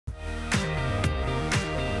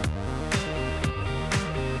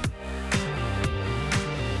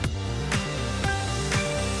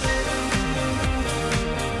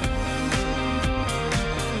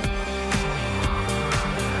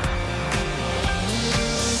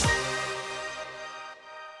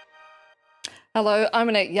Hello, I'm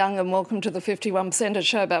Annette Young and welcome to the 51%, a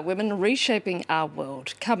show about women reshaping our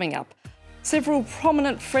world. Coming up, several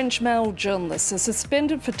prominent French male journalists are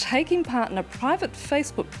suspended for taking part in a private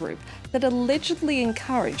Facebook group that allegedly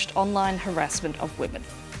encouraged online harassment of women.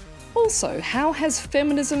 Also, how has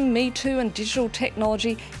feminism, Me Too and digital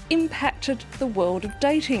technology impacted the world of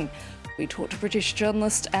dating? We talk to British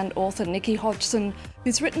journalist and author Nikki Hodgson,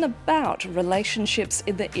 who's written about relationships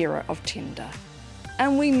in the era of Tinder.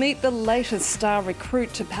 And we meet the latest star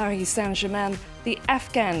recruit to Paris Saint-Germain, the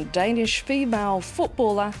Afghan-Danish female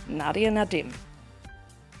footballer Nadia Nadim.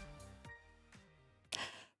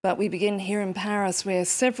 But we begin here in Paris, where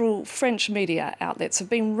several French media outlets have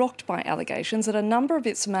been rocked by allegations that a number of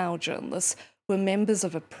its male journalists were members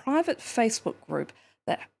of a private Facebook group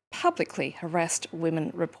that publicly harassed women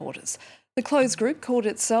reporters. The closed group called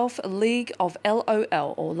itself a League of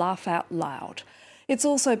LOL, or Laugh Out Loud. It's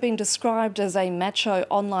also been described as a macho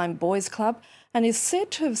online boys club and is said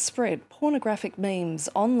to have spread pornographic memes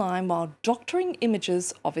online while doctoring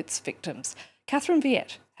images of its victims. Catherine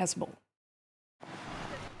Viette has more.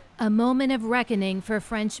 A moment of reckoning for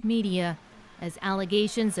French media as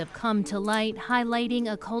allegations have come to light, highlighting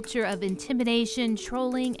a culture of intimidation,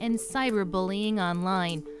 trolling, and cyberbullying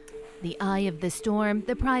online. The eye of the storm,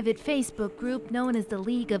 the private Facebook group known as the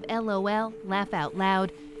League of LOL, Laugh Out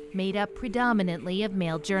Loud, made up predominantly of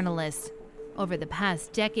male journalists. Over the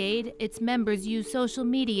past decade, its members use social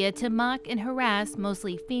media to mock and harass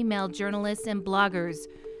mostly female journalists and bloggers.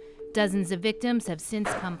 Dozens of victims have since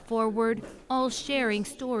come forward, all sharing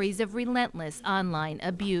stories of relentless online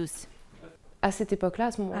abuse. At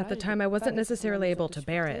the time, I wasn't necessarily able to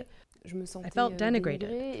bear it. I felt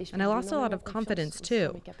denigrated, and I lost a lot of confidence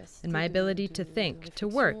too, in my ability to think, to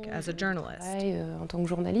work as a journalist.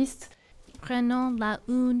 Prenons la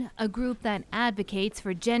Une, a group that advocates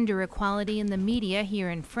for gender equality in the media here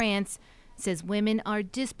in France, says women are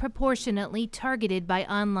disproportionately targeted by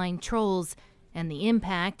online trolls, and the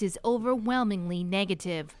impact is overwhelmingly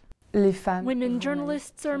negative. Women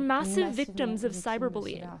journalists are massive victims of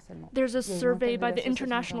cyberbullying. There's a survey by the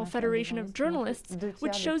International Federation of Journalists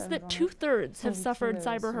which shows that 2/3 have suffered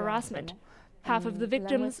cyber harassment. Half of the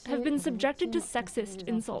victims have been subjected to sexist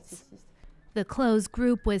insults. The closed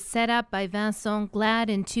group was set up by Vincent Glad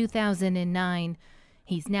in 2009.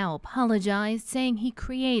 He's now apologized, saying he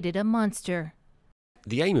created a monster.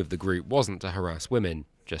 The aim of the group wasn't to harass women,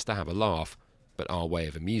 just to have a laugh. But our way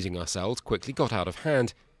of amusing ourselves quickly got out of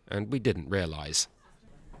hand, and we didn't realize.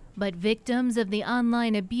 But victims of the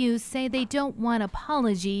online abuse say they don't want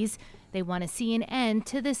apologies. They want to see an end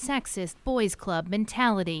to the sexist boys club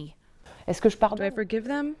mentality. Do I forgive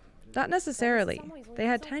them? Not necessarily. They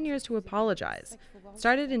had 10 years to apologize.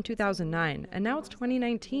 Started in 2009, and now it's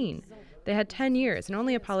 2019. They had 10 years and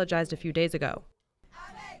only apologized a few days ago.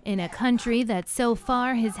 In a country that so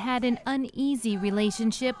far has had an uneasy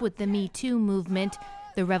relationship with the Me Too movement,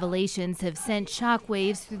 the revelations have sent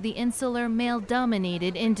shockwaves through the insular,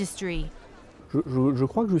 male-dominated industry.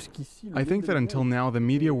 I think that until now the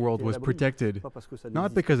media world was protected,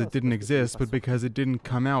 not because it didn't exist, but because it didn't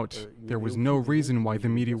come out. There was no reason why the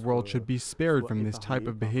media world should be spared from this type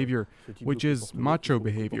of behavior, which is macho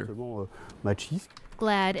behavior.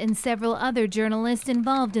 Glad and several other journalists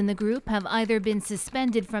involved in the group have either been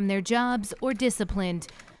suspended from their jobs or disciplined.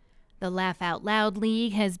 The Laugh Out Loud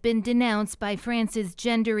League has been denounced by France's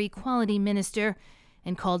gender equality minister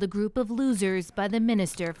and called a group of losers by the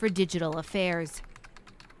Minister for Digital Affairs.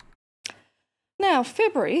 Now,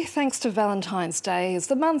 February, thanks to Valentine's Day, is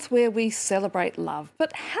the month where we celebrate love.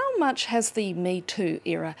 But how much has the Me Too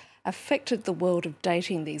era affected the world of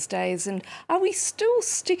dating these days? And are we still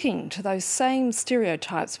sticking to those same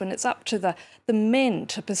stereotypes when it's up to the men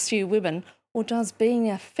to pursue women? Or does being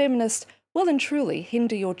a feminist well and truly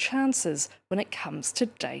hinder your chances when it comes to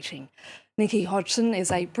dating? Nikki Hodgson is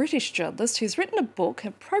a British journalist who's written a book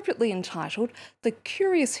appropriately entitled The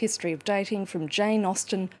Curious History of Dating from Jane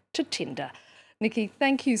Austen to Tinder. Nikki,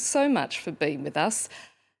 thank you so much for being with us.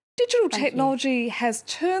 Digital technology has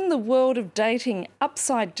turned the world of dating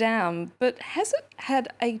upside down, but has it had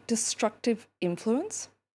a destructive influence?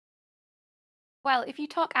 Well, if you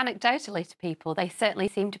talk anecdotally to people, they certainly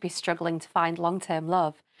seem to be struggling to find long-term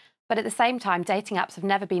love. But at the same time, dating apps have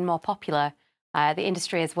never been more popular. The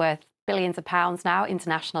industry is worth billions of pounds now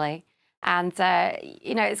internationally. And,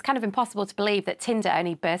 it's kind of impossible to believe that Tinder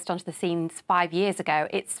only burst onto the scene 5 years ago.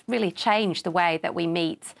 It's really changed the way that we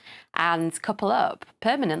meet and couple up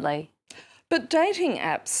permanently. But dating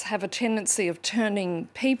apps have a tendency of turning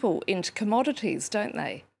people into commodities, don't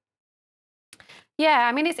they? Yeah,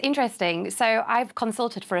 I mean, it's interesting. So I've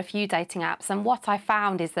consulted for a few dating apps, and what I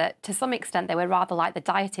found is that to some extent they were rather like the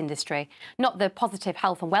diet industry, not the positive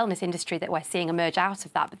health and wellness industry that we're seeing emerge out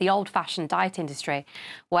of that, but the old-fashioned diet industry,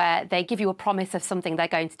 where they give you a promise of something they're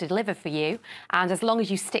going to deliver for you, and as long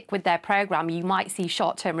as you stick with their program, you might see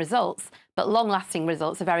short-term results, but long-lasting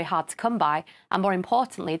results are very hard to come by. And more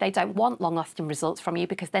importantly, they don't want long-lasting results from you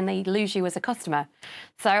because then they lose you as a customer.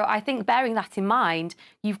 So I think bearing that in mind,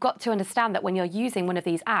 you've got to understand that when you're using one of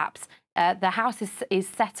these apps, the house is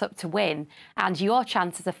set up to win, and your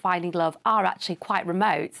chances of finding love are actually quite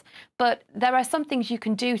remote. But there are some things you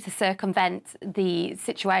can do to circumvent the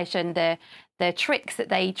situation, the tricks that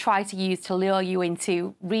they try to use to lure you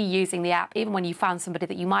into reusing the app, even when you found somebody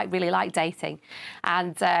that you might really like dating.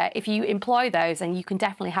 And if you employ those, then you can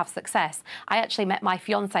definitely have success. I actually met my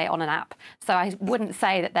fiancé on an app, so I wouldn't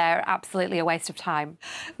say that they're absolutely a waste of time.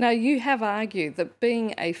 Now, you have argued that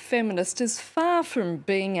being a feminist is far from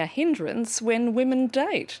being a hindrance when women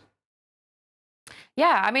date.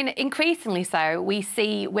 Yeah, I mean, increasingly so, we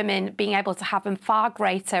see women being able to have a far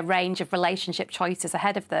greater range of relationship choices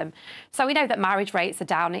ahead of them. So we know that marriage rates are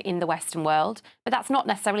down in the Western world, but that's not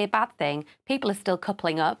necessarily a bad thing. People are still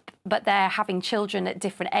coupling up, but they're having children at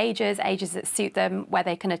different ages that suit them, where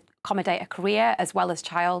they can accommodate a career as well as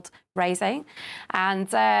child raising. And,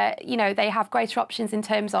 you know, they have greater options in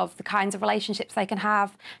terms of the kinds of relationships they can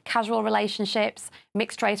have, casual relationships,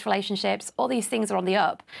 mixed race relationships, all these things are on the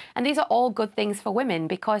up. And these are all good things for women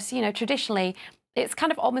because, you know, traditionally it's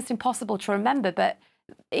kind of almost impossible to remember, but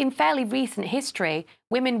in fairly recent history,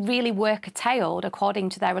 women really were curtailed according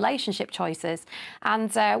to their relationship choices.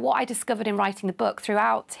 And what I discovered in writing the book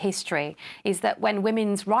throughout history is that when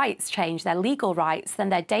women's rights change, their legal rights, then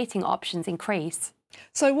their dating options increase.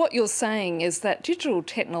 So what you're saying is that digital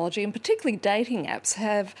technology, and particularly dating apps,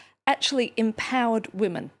 have actually empowered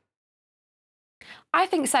women. I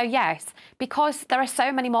think so, yes, because there are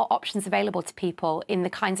so many more options available to people in the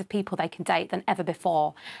kinds of people they can date than ever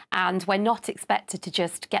before. And we're not expected to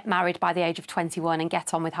just get married by the age of 21 and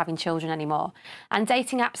get on with having children anymore. And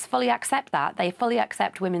dating apps fully accept that. They fully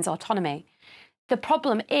accept women's autonomy. The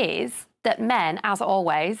problem is that men, as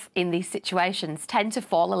always in these situations, tend to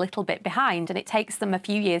fall a little bit behind, and it takes them a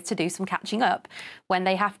few years to do some catching up when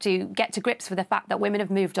they have to get to grips with the fact that women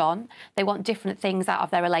have moved on, they want different things out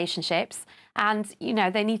of their relationships, and, you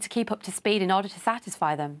know, they need to keep up to speed in order to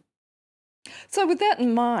satisfy them. So with that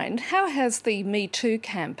in mind, how has the Me Too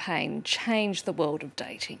campaign changed the world of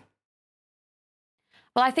dating?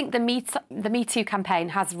 Well, I think the Me Too campaign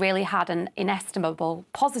has really had an inestimable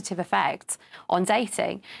positive effect on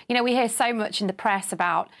dating. You know, we hear so much in the press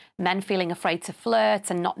about men feeling afraid to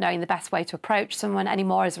flirt and not knowing the best way to approach someone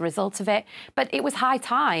anymore as a result of it. But it was high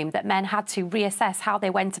time that men had to reassess how they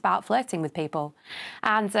went about flirting with people.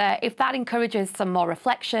 And if that encourages some more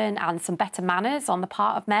reflection and some better manners on the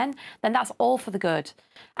part of men, then that's all for the good.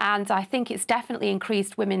 And I think it's definitely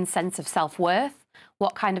increased women's sense of self-worth,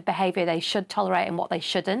 what kind of behaviour they should tolerate and what they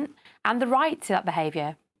shouldn't, and the right to that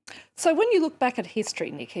behaviour. So when you look back at history,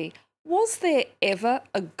 Nikki, was there ever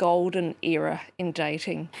a golden era in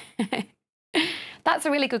dating? That's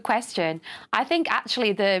a really good question. I think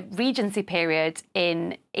actually the Regency period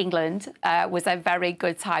in England was a very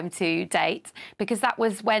good time to date, because that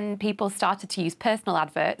was when people started to use personal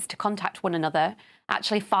adverts to contact one another,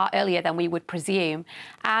 actually far earlier than we would presume.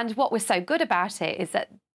 And what was so good about it is that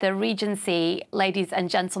the Regency ladies and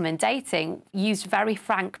gentlemen dating used very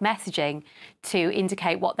frank messaging to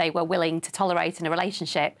indicate what they were willing to tolerate in a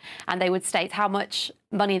relationship. And they would state how much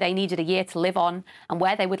money they needed a year to live on and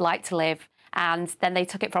where they would like to live. And then they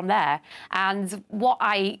took it from there. And what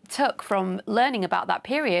I took from learning about that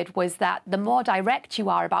period was that the more direct you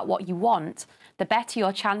are about what you want, the better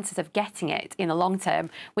your chances of getting it in the long term,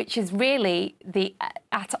 which is really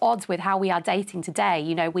at odds with how we are dating today.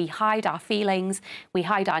 You know, we hide our feelings, we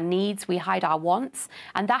hide our needs, we hide our wants,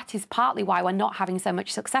 and that is partly why we're not having so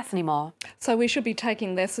much success anymore. So we should be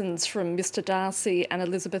taking lessons from Mr. Darcy and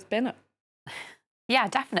Elizabeth Bennet. Yeah,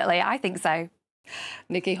 definitely. I think so.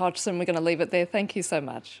 Nikki Hodgson, we're going to leave it there. Thank you so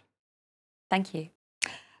much. Thank you.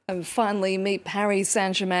 And finally, meet Paris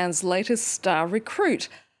Saint-Germain's latest star recruit,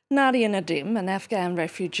 Nadia Nadim, an Afghan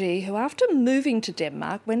refugee who, after moving to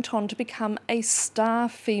Denmark, went on to become a star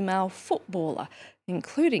female footballer,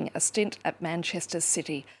 including a stint at Manchester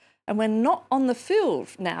City. And when not on the field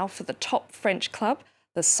now for the top French club,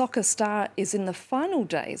 the soccer star is in the final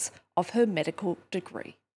days of her medical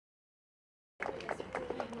degree.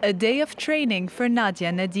 A day of training for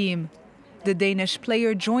Nadia Nadim. The Danish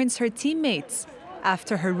player joins her teammates.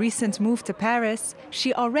 After her recent move to Paris,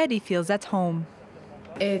 she already feels at home.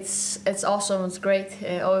 It's awesome. It's great.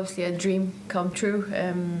 Obviously, a dream come true.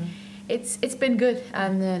 It's been good,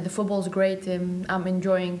 and the football's great. I'm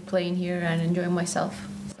enjoying playing here and enjoying myself.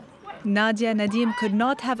 Nadia Nadim could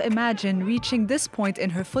not have imagined reaching this point in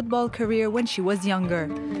her football career when she was younger.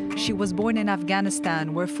 She was born in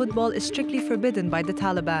Afghanistan, where football is strictly forbidden by the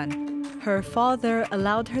Taliban. Her father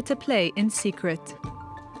allowed her to play in secret.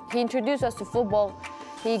 He introduced us to football.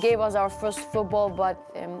 He gave us our first football, but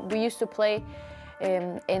we used to play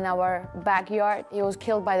in our backyard. He was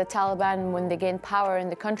killed by the Taliban when they gained power in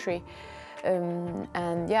the country.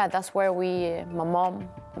 And yeah, that's where my mom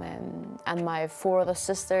and my 4 other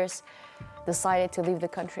sisters decided to leave the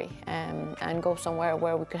country and go somewhere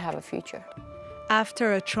where we could have a future.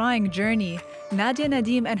 After a trying journey, Nadia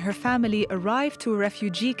Nadim and her family arrived to a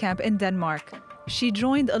refugee camp in Denmark. She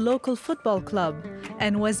joined a local football club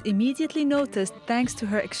and was immediately noticed thanks to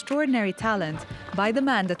her extraordinary talent by the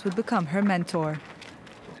man that would become her mentor.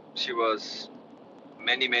 She was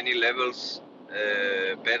many levels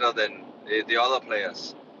better than the other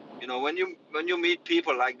players. You know, when you meet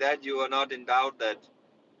people like that, you are not in doubt that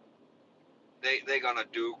they're gonna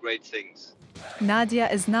do great things. Nadia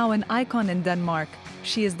is now an icon in Denmark.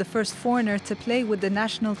 She is the first foreigner to play with the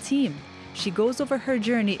national team. She goes over her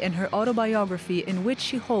journey in her autobiography, in which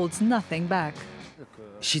she holds nothing back.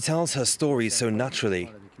 She tells her story so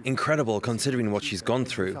naturally, incredible considering what she's gone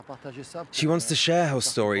through. She wants to share her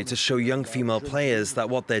story to show young female players that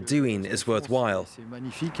what they're doing is worthwhile.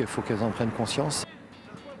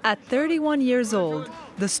 At 31 years old,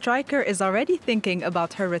 the striker is already thinking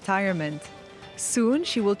about her retirement. Soon,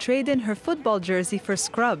 she will trade in her football jersey for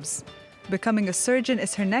scrubs. Becoming a surgeon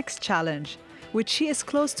is her next challenge, which she is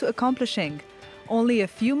close to accomplishing. Only a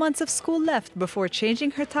few months of school left before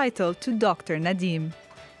changing her title to Dr. Nadim.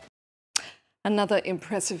 Another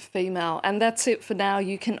impressive female. And that's it for now.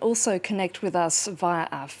 You can also connect with us via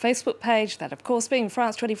our Facebook page, that of course being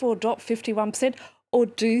France24.51%, or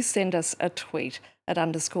do send us a tweet at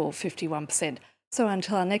 _51%. So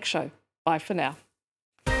until our next show, bye for now.